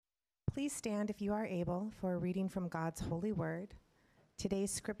Please stand if you are able for a reading from God's holy word. Today's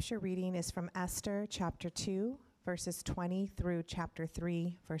scripture reading is from Esther chapter 2, verses 20 through chapter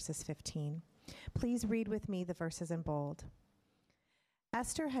 3, verses 15. Please read with me the verses in bold.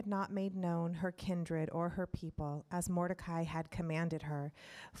 Esther had not made known her kindred or her people as Mordecai had commanded her,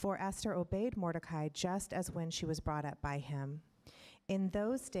 for Esther obeyed Mordecai just as when she was brought up by him. In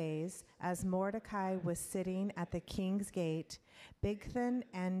those days, as Mordecai was sitting at the king's gate, Bigthan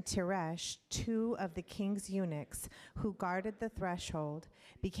and Teresh, two of the king's eunuchs who guarded the threshold,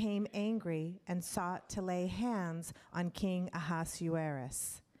 became angry and sought to lay hands on King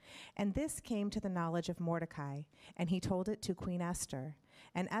Ahasuerus. And this came to the knowledge of Mordecai, and he told it to Queen Esther.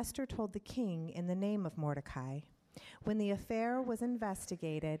 And Esther told the king in the name of Mordecai. When the affair was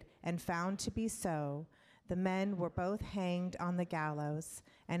investigated and found to be so, the men were both hanged on the gallows,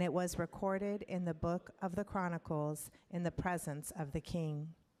 and it was recorded in the book of the Chronicles in the presence of the king.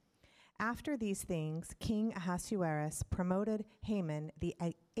 After these things, King Ahasuerus promoted Haman the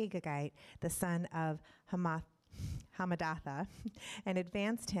Agagite, the son of Hammedatha, and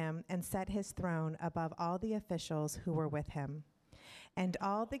advanced him and set his throne above all the officials who were with him. And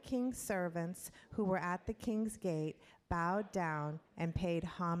all the king's servants who were at the king's gate bowed down and paid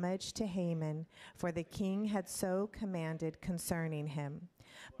homage to Haman, for the king had so commanded concerning him.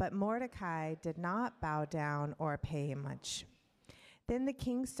 But Mordecai did not bow down or pay homage. Then the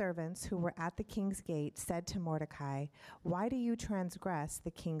king's servants who were at the king's gate said to Mordecai, "Why do you transgress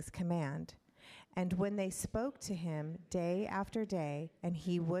the king's command?" And when they spoke to him day after day, and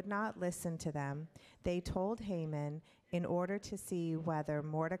he would not listen to them, they told Haman in order to see whether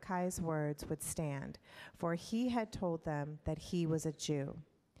Mordecai's words would stand, for he had told them that he was a Jew.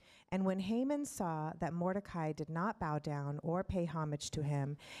 And when Haman saw that Mordecai did not bow down or pay homage to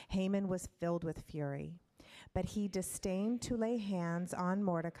him, Haman was filled with fury. But he disdained to lay hands on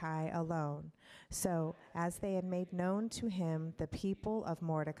Mordecai alone. So, as they had made known to him the people of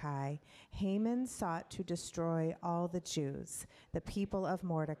Mordecai, Haman sought to destroy all the Jews, the people of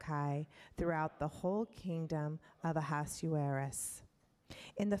Mordecai, throughout the whole kingdom of Ahasuerus.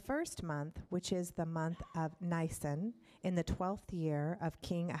 In the first month, which is the month of Nisan, in the 12th year of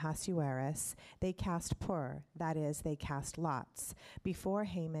King Ahasuerus, they cast pur, that is, they cast lots, before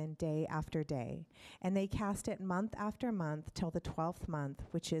Haman day after day. And they cast it month after month till the 12th month,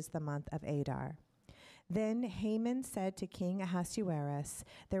 which is the month of Adar. Then Haman said to King Ahasuerus,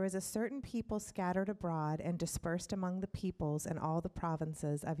 "There is a certain people scattered abroad and dispersed among the peoples in all the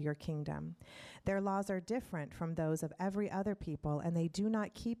provinces of your kingdom. Their laws are different from those of every other people, and they do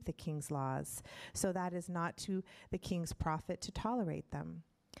not keep the king's laws, so that is not to the king's profit to tolerate them.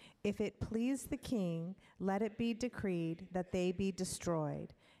 If it please the king, let it be decreed that they be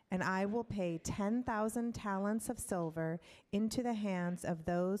destroyed, and I will pay 10,000 talents of silver into the hands of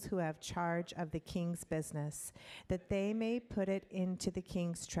those who have charge of the king's business, that they may put it into the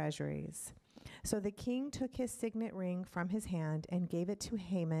king's treasuries." So the king took his signet ring from his hand and gave it to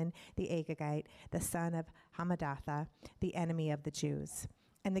Haman the Agagite, the son of Hammedatha, the enemy of the Jews.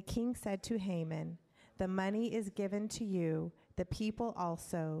 And the king said to Haman, "The money is given to you, the people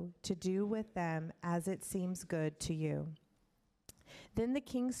also, to do with them as it seems good to you." Then the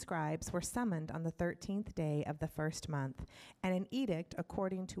king's scribes were summoned on the 13th day of the first month, and an edict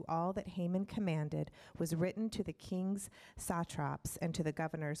according to all that Haman commanded was written to the king's satraps and to the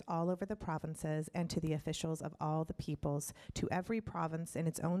governors all over the provinces and to the officials of all the peoples, to every province in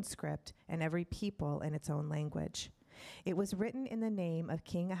its own script and every people in its own language. It was written in the name of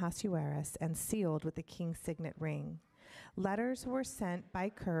King Ahasuerus and sealed with the king's signet ring. Letters were sent by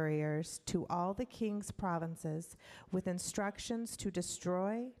couriers to all the king's provinces with instructions to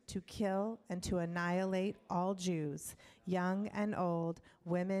destroy, to kill, and to annihilate all Jews, young and old,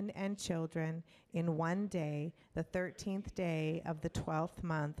 women and children, in one day, the 13th day of the 12th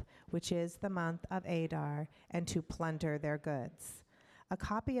month, which is the month of Adar, and to plunder their goods. A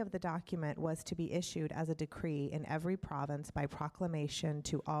copy of the document was to be issued as a decree in every province by proclamation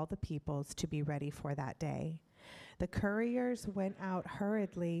to all the peoples to be ready for that day. The couriers went out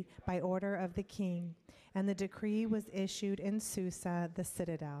hurriedly by order of the king, and the decree was issued in Susa, the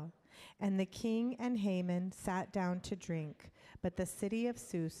citadel. And the king and Haman sat down to drink, but the city of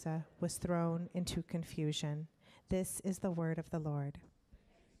Susa was thrown into confusion. This is the word of the Lord.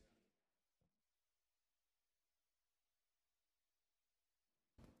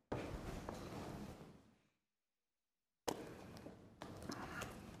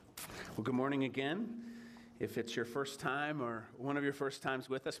 Well, good morning again. If it's your first time or one of your first times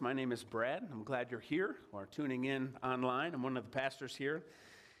with us, my name is Brad. I'm glad you're here or tuning in online. I'm one of the pastors here.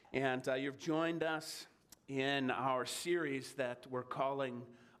 And you've joined us in our series that we're calling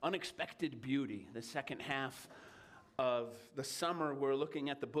unexpected beauty. The second half of the summer, we're looking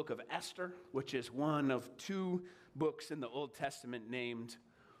at the book of Esther, which is one of two books in the Old Testament named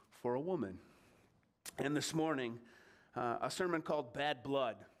for a woman. And this morning, a sermon called Bad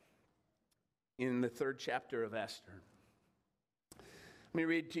Blood in the 3rd chapter of Esther. Let me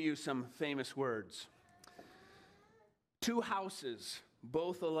read to you some famous words. Two houses,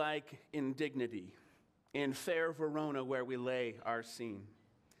 both alike in dignity, in fair Verona where we lay our scene.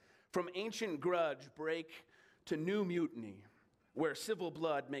 From ancient grudge break to new mutiny, where civil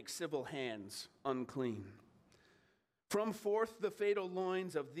blood makes civil hands unclean. From forth the fatal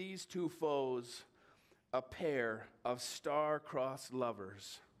loins of these two foes, a pair of star-crossed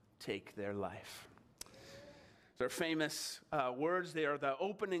lovers take their life. They're famous words. They are the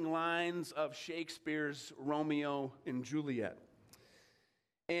opening lines of Shakespeare's Romeo and Juliet.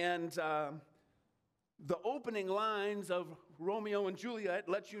 And the opening lines of Romeo and Juliet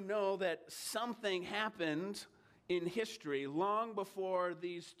let you know that something happened in history long before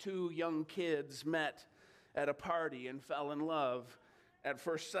these two young kids met at a party and fell in love at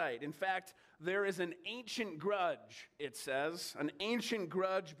first sight. In fact, there is an ancient grudge, it says, an ancient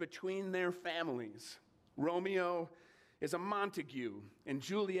grudge between their families. Romeo is a Montague, and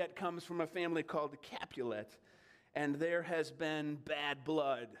Juliet comes from a family called Capulet, and there has been bad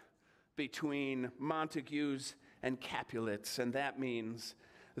blood between Montagues and Capulets, and that means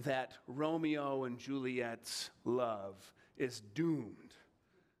that Romeo and Juliet's love is doomed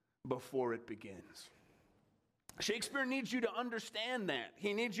before it begins. Shakespeare needs you to understand that.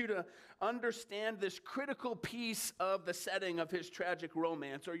 He needs you to understand this critical piece of the setting of his tragic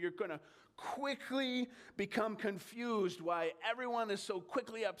romance, or you're going to quickly become confused why everyone is so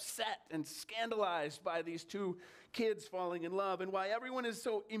quickly upset and scandalized by these two kids falling in love, and why everyone is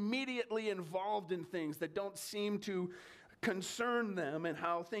so immediately involved in things that don't seem to concern them, and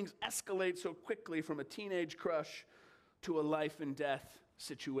how things escalate so quickly from a teenage crush to a life and death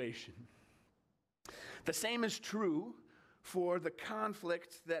situation. The same is true for the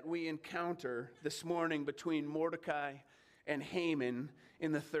conflict that we encounter this morning between Mordecai and Haman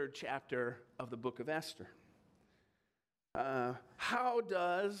in the 3rd chapter of the book of Esther. How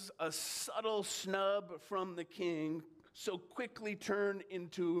does a subtle snub from the king so quickly turn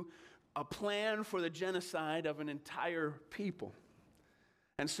into a plan for the genocide of an entire people?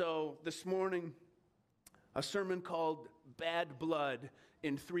 And so this morning, a sermon called Bad Blood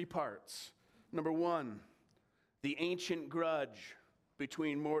in 3 parts. Number 1, the ancient grudge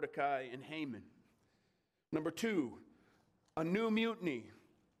between Mordecai and Haman. Number 2, a new mutiny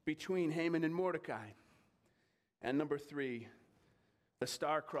between Haman and Mordecai. And number 3, the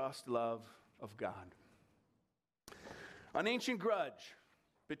star-crossed love of God. An ancient grudge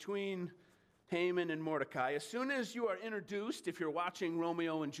between Haman and Mordecai. As soon as you are introduced, if you're watching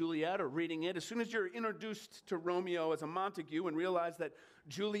Romeo and Juliet or reading it, as soon as you're introduced to Romeo as a Montague and realize that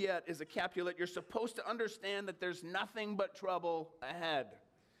Juliet is a Capulet, you're supposed to understand that there's nothing but trouble ahead.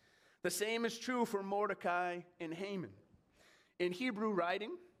 The same is true for Mordecai and Haman. In Hebrew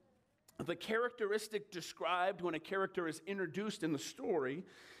writing, the characteristic described when a character is introduced in the story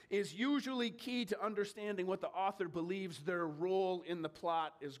is usually key to understanding what the author believes their role in the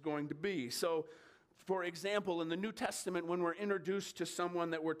plot is going to be. So, for example, in the New Testament, when we're introduced to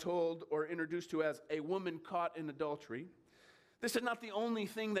someone that we're told or introduced to as a woman caught in adultery, this is not the only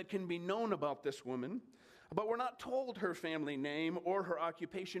thing that can be known about this woman, but we're not told her family name or her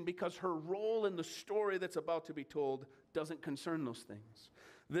occupation because her role in the story that's about to be told doesn't concern those things.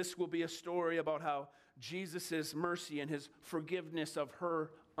 This will be a story about how Jesus' mercy and his forgiveness of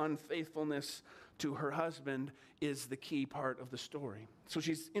her unfaithfulness to her husband is the key part of the story. So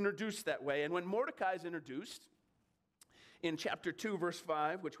she's introduced that way. And when Mordecai is introduced in chapter 2, verse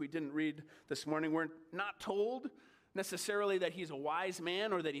 5, which we didn't read this morning, we're not told necessarily that he's a wise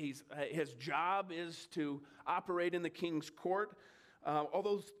man or that his job is to operate in the king's court.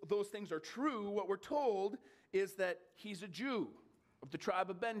 Although those things are true, what we're told is that he's a Jew of the tribe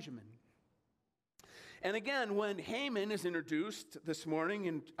of Benjamin. And again, when Haman is introduced this morning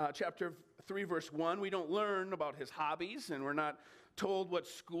in chapter 3, verse 1, we don't learn about his hobbies, and we're not told what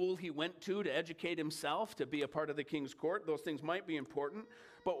school he went to educate himself to be a part of the king's court. Those things might be important,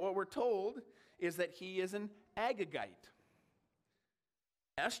 but what we're told is that he is an Agagite.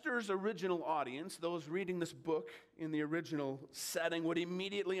 Esther's original audience, those reading this book in the original setting, would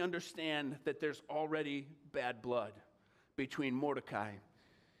immediately understand that there's already bad blood between Mordecai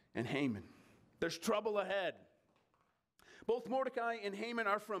and Haman. There's trouble ahead. Both Mordecai and Haman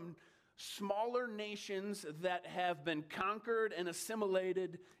are from smaller nations that have been conquered and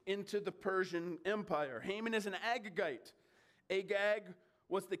assimilated into the Persian Empire. Haman is an Agagite. Agag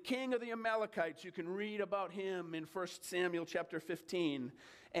was the king of the Amalekites. You can read about him in 1 Samuel chapter 15.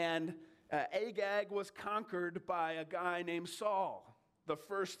 And Agag was conquered by a guy named Saul, the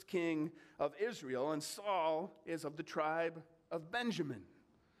first king of Israel. And Saul is of the tribe of Benjamin.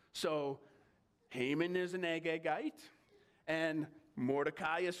 So Haman is an Agagite, and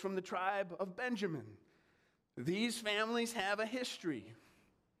Mordecai is from the tribe of Benjamin. These families have a history.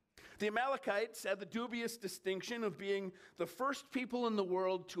 The Amalekites have the dubious distinction of being the first people in the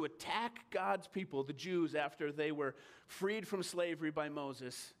world to attack God's people, the Jews, after they were freed from slavery by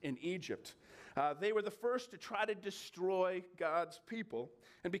Moses in Egypt. They were the first to try to destroy God's people.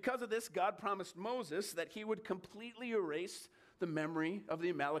 And because of this, God promised Moses that he would completely erase the memory of the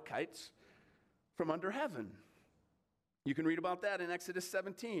Amalekites from under heaven. You can read about that in Exodus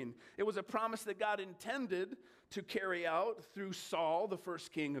 17. It was a promise that God intended to carry out through Saul, the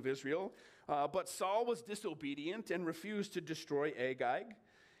first king of Israel. But Saul was disobedient and refused to destroy Agag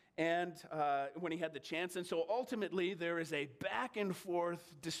when he had the chance. And so ultimately there is a back and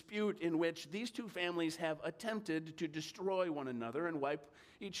forth dispute in which these two families have attempted to destroy one another and wipe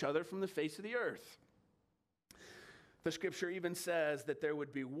each other from the face of the earth. The scripture even says that there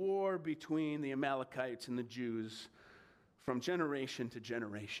would be war between the Amalekites and the Jews from generation to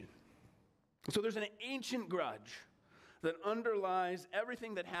generation. So there's an ancient grudge that underlies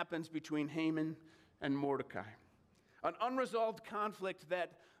everything that happens between Haman and Mordecai. An unresolved conflict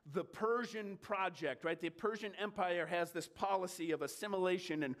that the Persian project, right? The Persian Empire has this policy of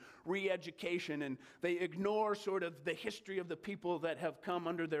assimilation and re-education, and they ignore sort of the history of the people that have come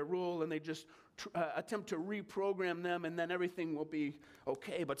under their rule, and they just attempt to reprogram them, and then everything will be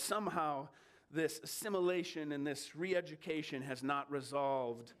okay. But somehow this assimilation and this re-education has not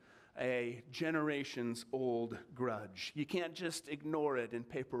resolved a generations-old grudge. You can't just ignore it and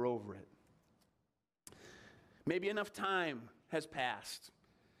paper over it. Maybe enough time has passed,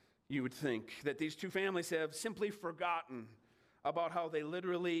 you would think, that these two families have simply forgotten about how they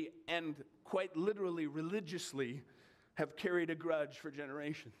literally and quite literally religiously have carried a grudge for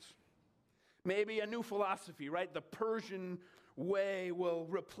generations. Maybe a new philosophy, right? The Persian way will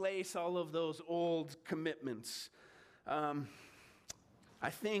replace all of those old commitments. I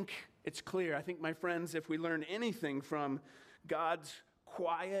think it's clear. I think, my friends, if we learn anything from God's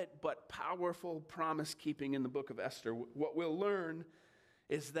quiet but powerful promise-keeping in the book of Esther, what we'll learn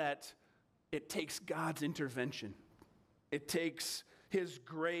is that it takes God's intervention. It takes his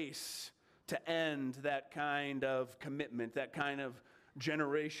grace to end that kind of commitment, that kind of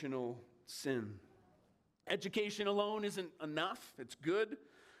generational sin. Education alone isn't enough. It's good,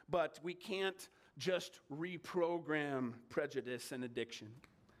 but we can't just reprogram prejudice and addiction.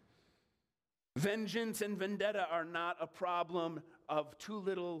 Vengeance and vendetta are not a problem of too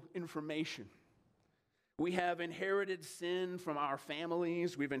little information. We have inherited sin from our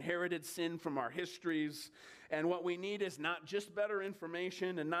families. We've inherited sin from our histories. And what we need is not just better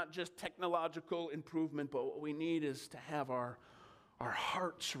information and not just technological improvement, but what we need is to have our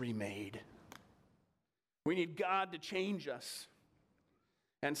hearts remade. We need God to change us.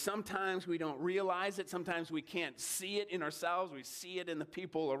 And sometimes we don't realize it. Sometimes we can't see it in ourselves. We see it in the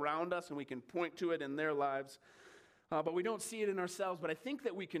people around us, and we can point to it in their lives. But we don't see it in ourselves. But I think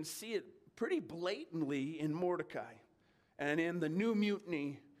that we can see it pretty blatantly in Mordecai and in the new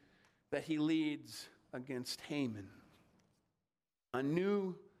mutiny that he leads against Haman. A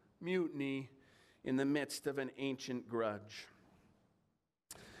new mutiny in the midst of an ancient grudge.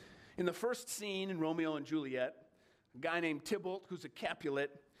 In the first scene in Romeo and Juliet, a guy named Tybalt, who's a Capulet,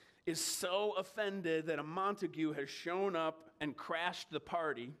 is so offended that a Montague has shown up and crashed the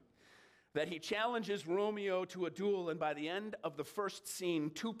party that he challenges Romeo to a duel, and by the end of the first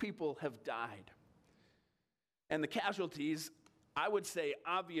scene, 2 people have died. And the casualties, I would say,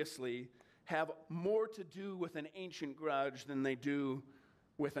 obviously, have more to do with an ancient grudge than they do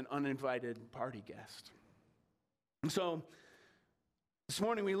with an uninvited party guest. So, this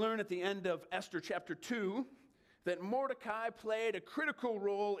morning we learn at the end of Esther chapter 2 that Mordecai played a critical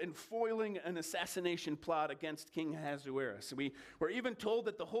role in foiling an assassination plot against King Ahasuerus. We were even told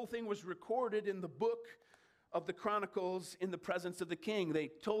that the whole thing was recorded in the book of the Chronicles in the presence of the king. They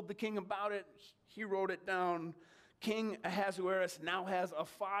told the king about it. He wrote it down. King Ahasuerus now has a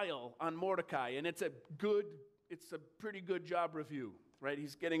file on Mordecai, and it's a pretty good job review, right?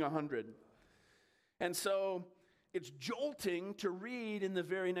 He's getting 100. And so it's jolting to read in the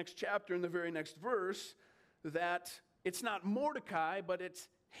very next chapter, in the very next verse, that it's not Mordecai, but it's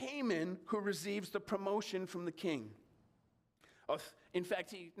Haman who receives the promotion from the king. In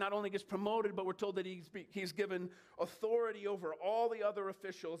fact, he not only gets promoted, but we're told that he's given authority over all the other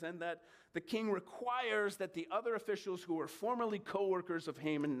officials, and that the king requires that the other officials who were formerly co-workers of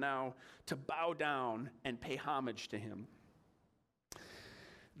Haman now to bow down and pay homage to him.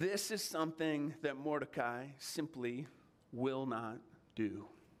 This is something that Mordecai simply will not do.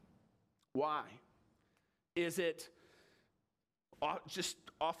 Why? Is it just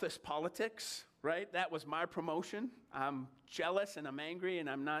office politics, right? That was my promotion. I'm jealous and I'm angry, and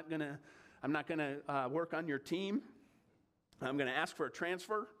I'm not gonna work on your team. I'm gonna ask for a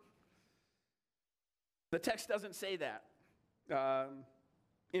transfer. The text doesn't say that.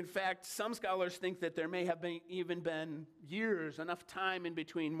 In fact, some scholars think that there may have even been years, enough time in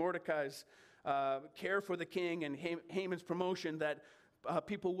between Mordecai's care for the king and Haman's promotion that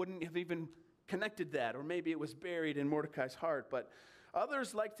people wouldn't have even connected that, or maybe it was buried in Mordecai's heart. But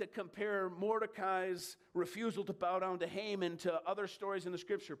others like to compare Mordecai's refusal to bow down to Haman to other stories in the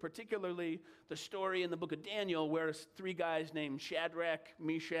scripture, particularly the story in the book of Daniel where 3 guys named Shadrach,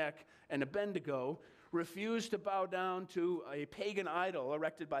 Meshach, and Abednego refused to bow down to a pagan idol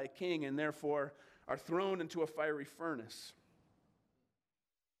erected by a king and therefore are thrown into a fiery furnace.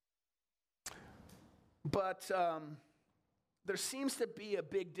 But there seems to be a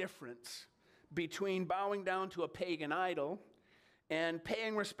big difference between bowing down to a pagan idol and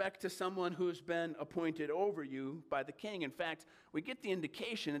paying respect to someone who's been appointed over you by the king. In fact, we get the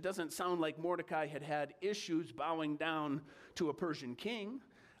indication, it doesn't sound like Mordecai had issues bowing down to a Persian king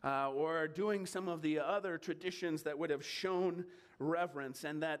or doing some of the other traditions that would have shown reverence,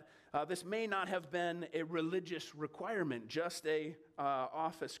 and that this may not have been a religious requirement, just a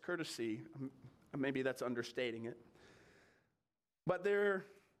office courtesy. Maybe that's understating it. But there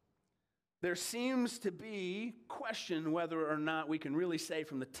seems to be question whether or not we can really say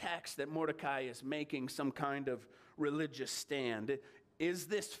from the text that Mordecai is making some kind of religious stand. Is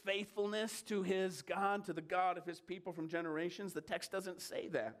this faithfulness to his God, to the God of his people from generations? The text doesn't say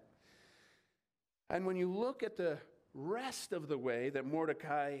that. And when you look at the rest of the way that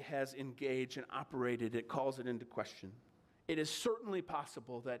Mordecai has engaged and operated, it calls it into question. It is certainly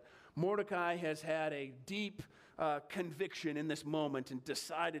possible that Mordecai has had a deep conviction in this moment and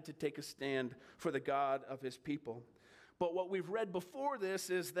decided to take a stand for the God of his people. But what we've read before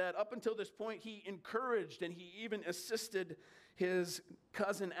this is that up until this point, he encouraged and he even assisted his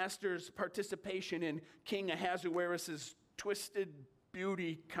cousin Esther's participation in King Ahasuerus' twisted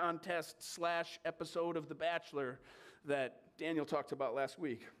beauty contest / episode of The Bachelor that Daniel talked about last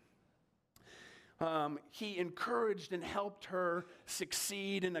week. He encouraged and helped her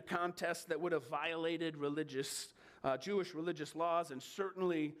succeed in a contest that would have violated Jewish religious laws, and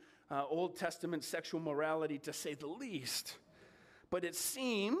certainly Old Testament sexual morality, to say the least. But it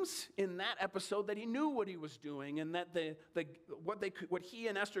seems in that episode that he knew what he was doing, and that what he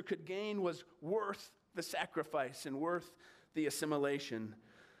and Esther could gain was worth the sacrifice and worth the assimilation,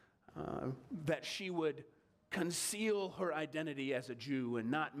 that she would conceal her identity as a Jew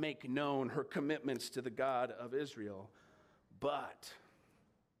and not make known her commitments to the God of Israel. But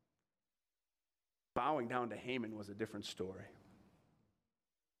bowing down to Haman was a different story.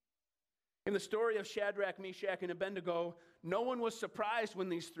 In the story of Shadrach, Meshach, and Abednego, no one was surprised when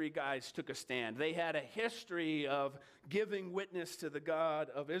these 3 guys took a stand. They had a history of giving witness to the God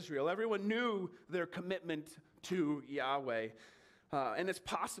of Israel. Everyone knew their commitment to Yahweh. And it's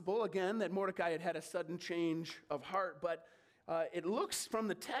possible, again, that Mordecai had a sudden change of heart, but it looks from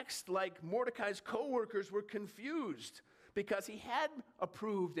the text like Mordecai's co-workers were confused because he had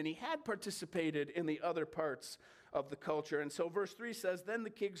approved and he had participated in the other parts of the culture. And so verse 3 says, "Then the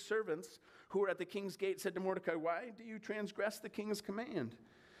king's servants who were at the king's gate said to Mordecai, 'Why do you transgress the king's command?'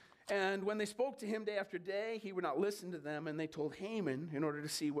 And when they spoke to him day after day, he would not listen to them, and they told Haman in order to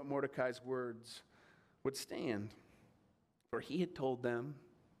see what Mordecai's words would stand. For he had told them,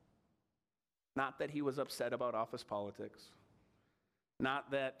 not that he was upset about office politics,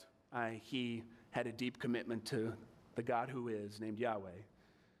 not that he had a deep commitment to the God who is named Yahweh,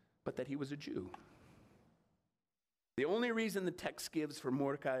 but that he was a Jew. The only reason the text gives for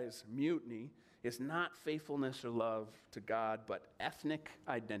Mordecai's mutiny is not faithfulness or love to God, but ethnic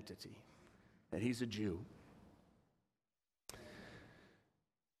identity, that he's a Jew.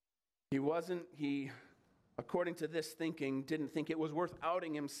 He, according to this thinking, didn't think it was worth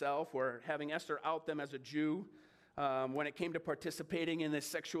outing himself or having Esther out them as a Jew when it came to participating in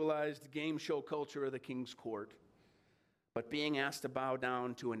this sexualized game show culture of the king's court. But being asked to bow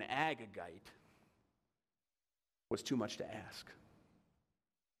down to an Agagite was too much to ask.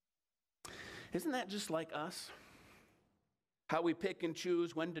 Isn't that just like us? How we pick and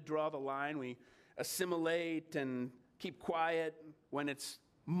choose when to draw the line. We assimilate and keep quiet when it's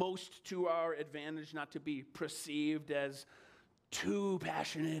most to our advantage, not to be perceived as too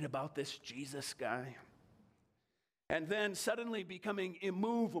passionate about this Jesus guy. And then suddenly becoming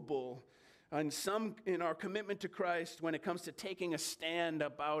immovable in our commitment to Christ when it comes to taking a stand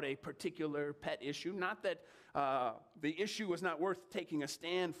about a particular pet issue. Not that the issue was not worth taking a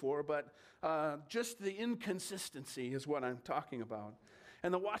stand for, but just the inconsistency is what I'm talking about.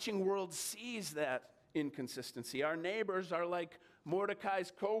 And the watching world sees that inconsistency. Our neighbors are like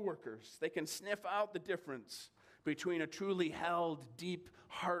Mordecai's co-workers. They can sniff out the difference between a truly held, deep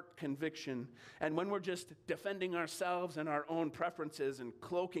heart conviction and when we're just defending ourselves and our own preferences and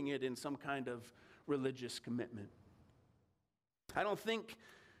cloaking it in some kind of religious commitment. I don't think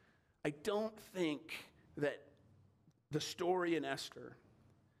that the story in Esther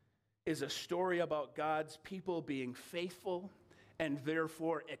is a story about God's people being faithful and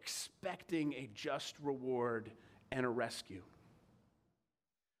therefore expecting a just reward and a rescue.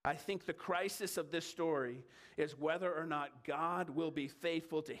 I think the crisis of this story is whether or not God will be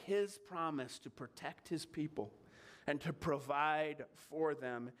faithful to his promise to protect his people and to provide for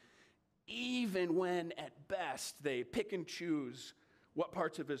them, even when at best they pick and choose what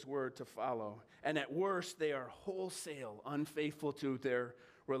parts of his word to follow, and at worst they are wholesale unfaithful to their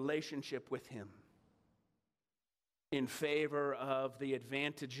relationship with him in favor of the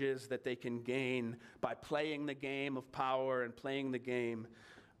advantages that they can gain by playing the game of power and playing the game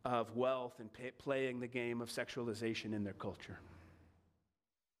of wealth and playing the game of sexualization in their culture.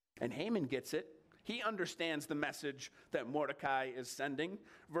 And Haman gets it. He understands the message that Mordecai is sending.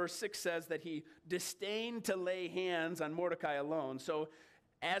 Verse 6 says that he disdained to lay hands on Mordecai alone. So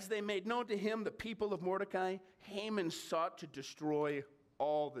as they made known to him the people of Mordecai, Haman sought to destroy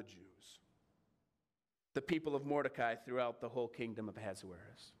all the Jews, the people of Mordecai throughout the whole kingdom of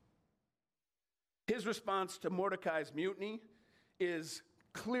Ahasuerus. His response to Mordecai's mutiny is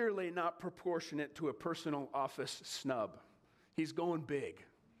clearly not proportionate to a personal office snub. He's going big.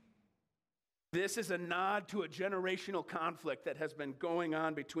 This is a nod to a generational conflict that has been going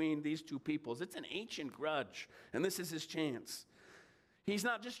on between these two peoples. It's an ancient grudge, and this is his chance. He's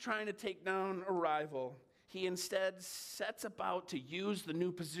not just trying to take down a rival. He instead sets about to use the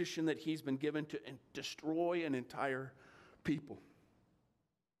new position that he's been given to destroy an entire people.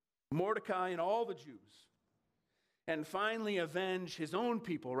 Mordecai and all the Jews. And finally avenge his own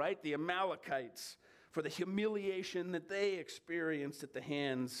people, right? The Amalekites, for the humiliation that they experienced at the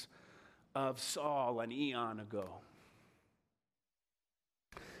hands of Saul an eon ago.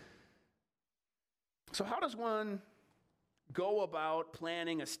 So how does one go about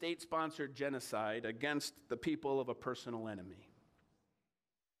planning a state-sponsored genocide against the people of a personal enemy?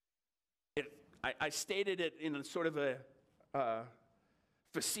 I stated it in a sort of a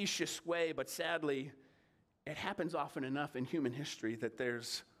facetious way, but sadly, it happens often enough in human history that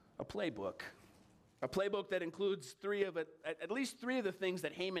there's a playbook that includes at least three of the things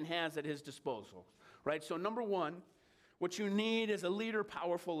that Haman has at his disposal, right? So number one, what you need is a leader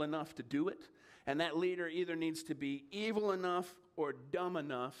powerful enough to do it, and that leader either needs to be evil enough or dumb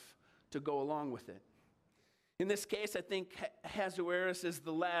enough to go along with it. In this case, I think Ahasuerus is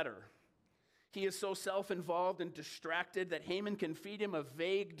the latter. He is so self-involved and distracted that Haman can feed him a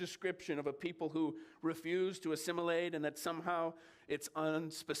vague description of a people who refuse to assimilate and that somehow it's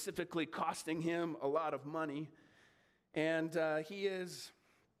unspecifically costing him a lot of money. And he is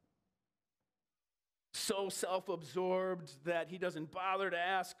so self-absorbed that he doesn't bother to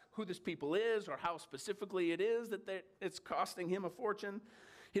ask who this people is or how specifically it is that it's costing him a fortune.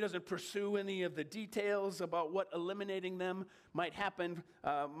 He doesn't pursue any of the details about what eliminating them might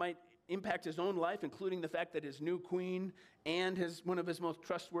impact his own life, including the fact that his new queen and one of his most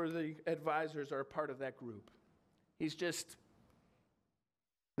trustworthy advisors are a part of that group. He's just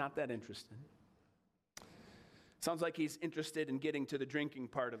not that interested. Sounds like he's interested in getting to the drinking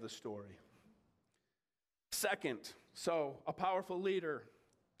part of the story. Second, so a powerful leader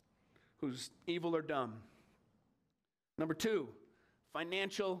who's evil or dumb. Number two,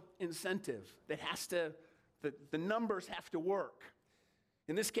 financial incentive that the numbers have to work.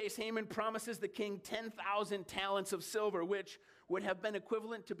 In this case, Haman promises the king 10,000 talents of silver, which would have been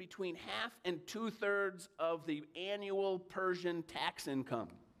equivalent to between half and 2/3 of the annual Persian tax income.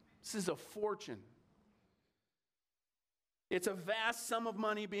 This is a fortune. It's a vast sum of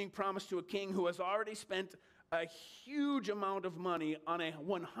money being promised to a king who has already spent a huge amount of money on a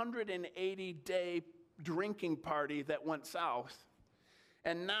 180-day drinking party that went south,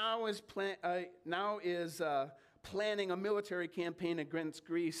 and now is planning a military campaign against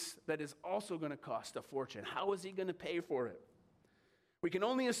Greece that is also going to cost a fortune. How is he going to pay for it? We can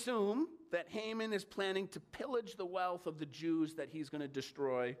only assume that Haman is planning to pillage the wealth of the Jews that he's going to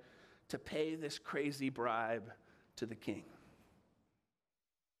destroy to pay this crazy bribe to the king.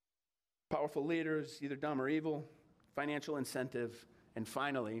 Powerful leaders, either dumb or evil, financial incentive, and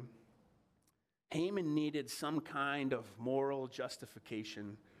finally, Haman needed some kind of moral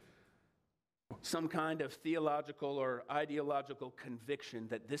justification, some kind of theological or ideological conviction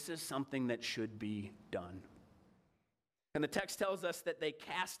that this is something that should be done. And the text tells us that they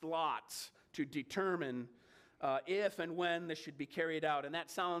cast lots to determine if and when this should be carried out. And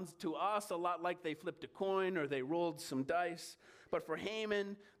that sounds to us a lot like they flipped a coin or they rolled some dice. But for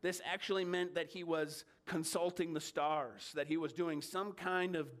Haman, this actually meant that he was consulting the stars, that he was doing some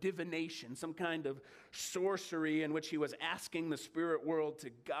kind of divination, some kind of sorcery in which he was asking the spirit world to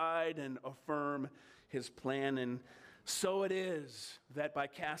guide and affirm his plan. And so it is that by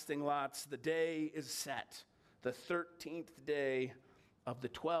casting lots, the day is set. The 13th day of the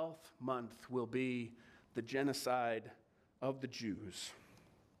 12th month will be the genocide of the Jews,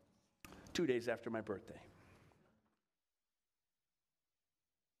 2 days after my birthday.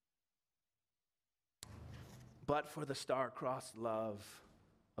 But for the star-crossed love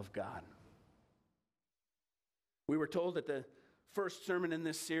of God. We were told at the first sermon in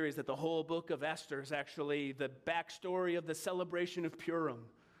this series that the whole book of Esther is actually the backstory of the celebration of Purim,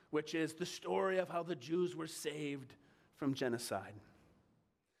 which is the story of how the Jews were saved from genocide.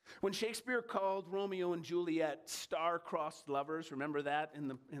 When Shakespeare called Romeo and Juliet star-crossed lovers, remember that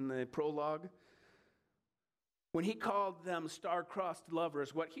in the prologue? When he called them star-crossed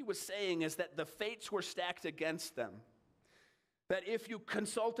lovers, what he was saying is that the fates were stacked against them. That if you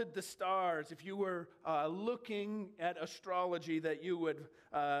consulted the stars, if you were looking at astrology, that you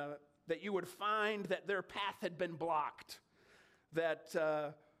would find that their path had been blocked, that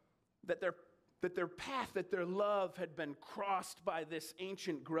their path, that their love had been crossed by this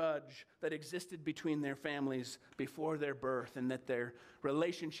ancient grudge that existed between their families before their birth, and that their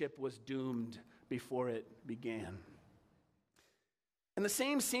relationship was doomed before it began. And the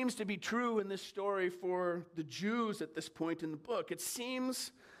same seems to be true in this story for the Jews at this point in the book. It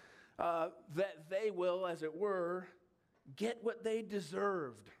seems that they will, as it were, get what they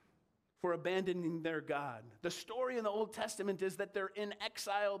deserved for abandoning their God. The story in the Old Testament is that they're in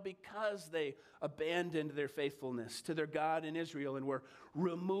exile because they abandoned their faithfulness to their God in Israel and were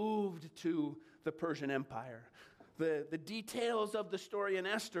removed to the Persian Empire. The details of the story in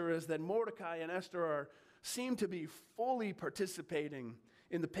Esther is that Mordecai and Esther seem to be fully participating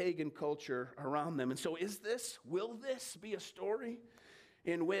in the pagan culture around them. And so will this be a story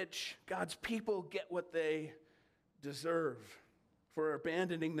in which God's people get what they deserve for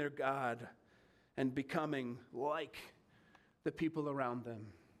abandoning their God and becoming like the people around them?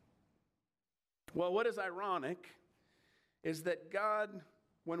 Well, what is ironic is that God,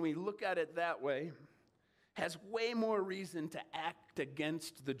 when we look at it that way, has way more reason to act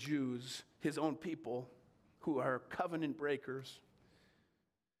against the Jews, his own people, who are covenant breakers,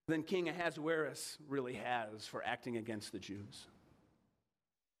 than King Ahasuerus really has for acting against the Jews.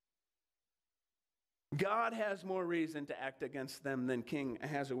 God has more reason to act against them than King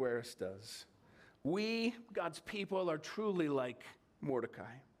Ahasuerus does. We, God's people, are truly like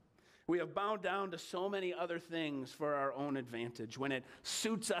Mordecai. We have bowed down to so many other things for our own advantage. When it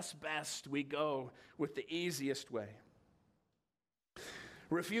suits us best, we go with the easiest way.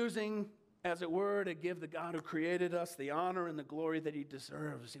 Refusing, as it were, to give the God who created us the honor and the glory that he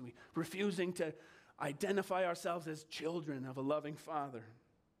deserves. Refusing to identify ourselves as children of a loving Father,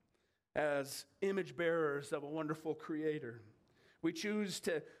 as image bearers of a wonderful Creator. We choose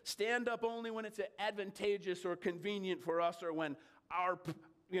to stand up only when it's advantageous or convenient for us, or when our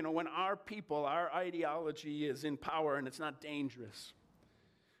people, our ideology is in power and it's not dangerous.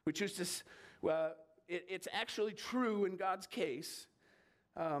 We choose to, it's actually true in God's case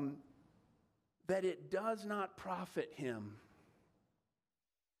that it does not profit him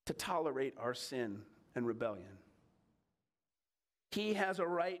to tolerate our sin and rebellion. He has a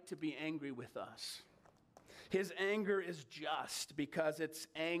right to be angry with us. His anger is just because it's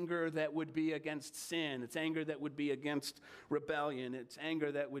anger that would be against sin. It's anger that would be against rebellion. It's anger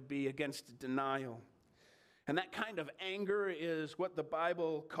that would be against denial. And that kind of anger is what the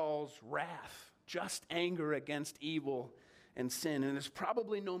Bible calls wrath, just anger against evil and sin. And it's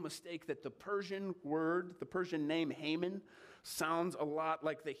probably no mistake that the Persian name Haman, sounds a lot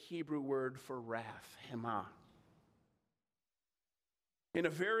like the Hebrew word for wrath, hema. In a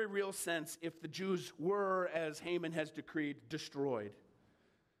very real sense, if the Jews were, as Haman has decreed, destroyed,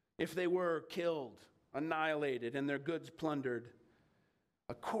 if they were killed, annihilated, and their goods plundered,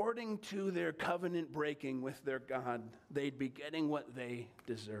 according to their covenant breaking with their God, they'd be getting what they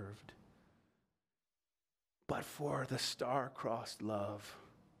deserved. But for the star-crossed love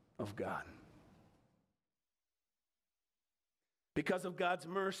of God. Because of God's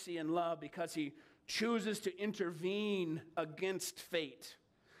mercy and love, because he chooses to intervene against fate,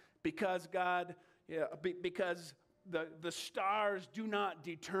 because the stars do not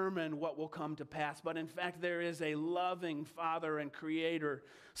determine what will come to pass, but in fact there is a loving Father and Creator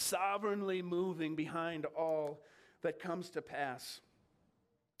sovereignly moving behind all that comes to pass.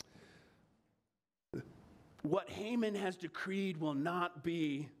 What Haman has decreed will not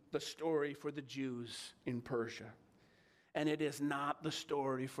be the story for the Jews in Persia. And it is not the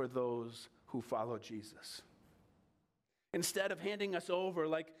story for those who follow Jesus. Instead of handing us over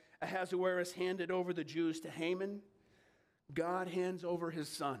like Ahasuerus handed over the Jews to Haman, God hands over his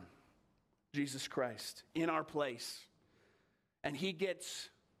Son, Jesus Christ, in our place. And he gets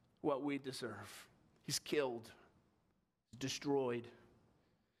what we deserve. He's killed, destroyed.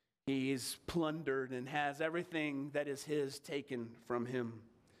 He's plundered and has everything that is his taken from him.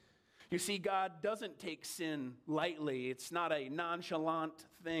 You see, God doesn't take sin lightly. It's not a nonchalant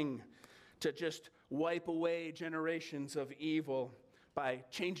thing to just wipe away generations of evil by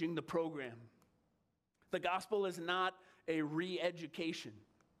changing the program. The gospel is not a re-education.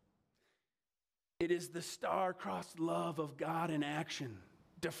 It is the star-crossed love of God in action,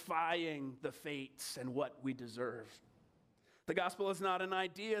 defying the fates and what we deserve. The gospel is not an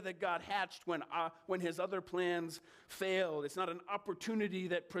idea that God hatched when his other plans failed. It's not an opportunity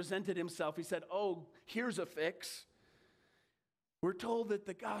that presented himself. He said, oh, here's a fix. We're told that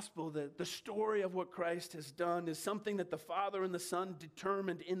the gospel, the story of what Christ has done, is something that the Father and the Son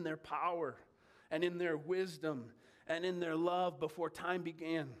determined in their power and in their wisdom and in their love before time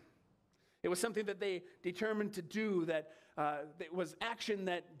began. It was something that they determined to do, that it was action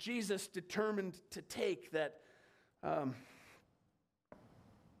that Jesus determined to take, that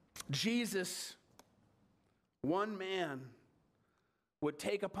Jesus, one man, would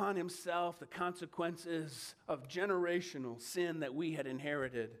take upon himself the consequences of generational sin that we had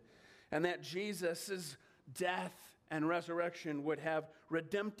inherited, and that Jesus' death and resurrection would have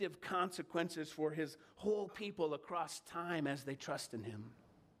redemptive consequences for his whole people across time as they trust in him.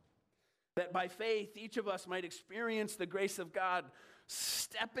 That by faith, each of us might experience the grace of God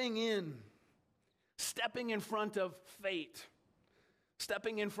stepping in front of fate,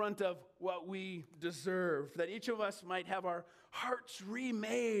 stepping in front of what we deserve, that each of us might have our hearts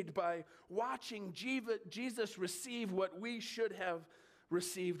remade by watching Jesus receive what we should have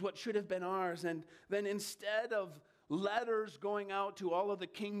received, what should have been ours. And then instead of letters going out to all of the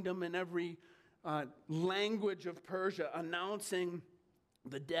kingdom in every language of Persia announcing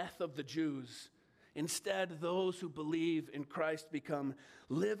the death of the Jews, instead those who believe in Christ become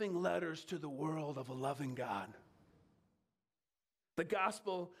living letters to the world of a loving God. The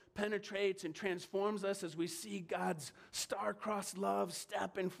gospel penetrates and transforms us as we see God's star-crossed love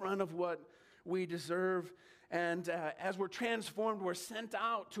step in front of what we deserve. And as we're transformed, we're sent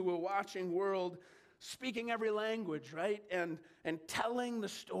out to a watching world, speaking every language, right? And telling the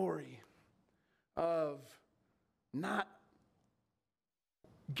story of not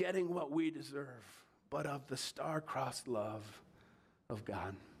getting what we deserve, but of the star-crossed love of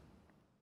God.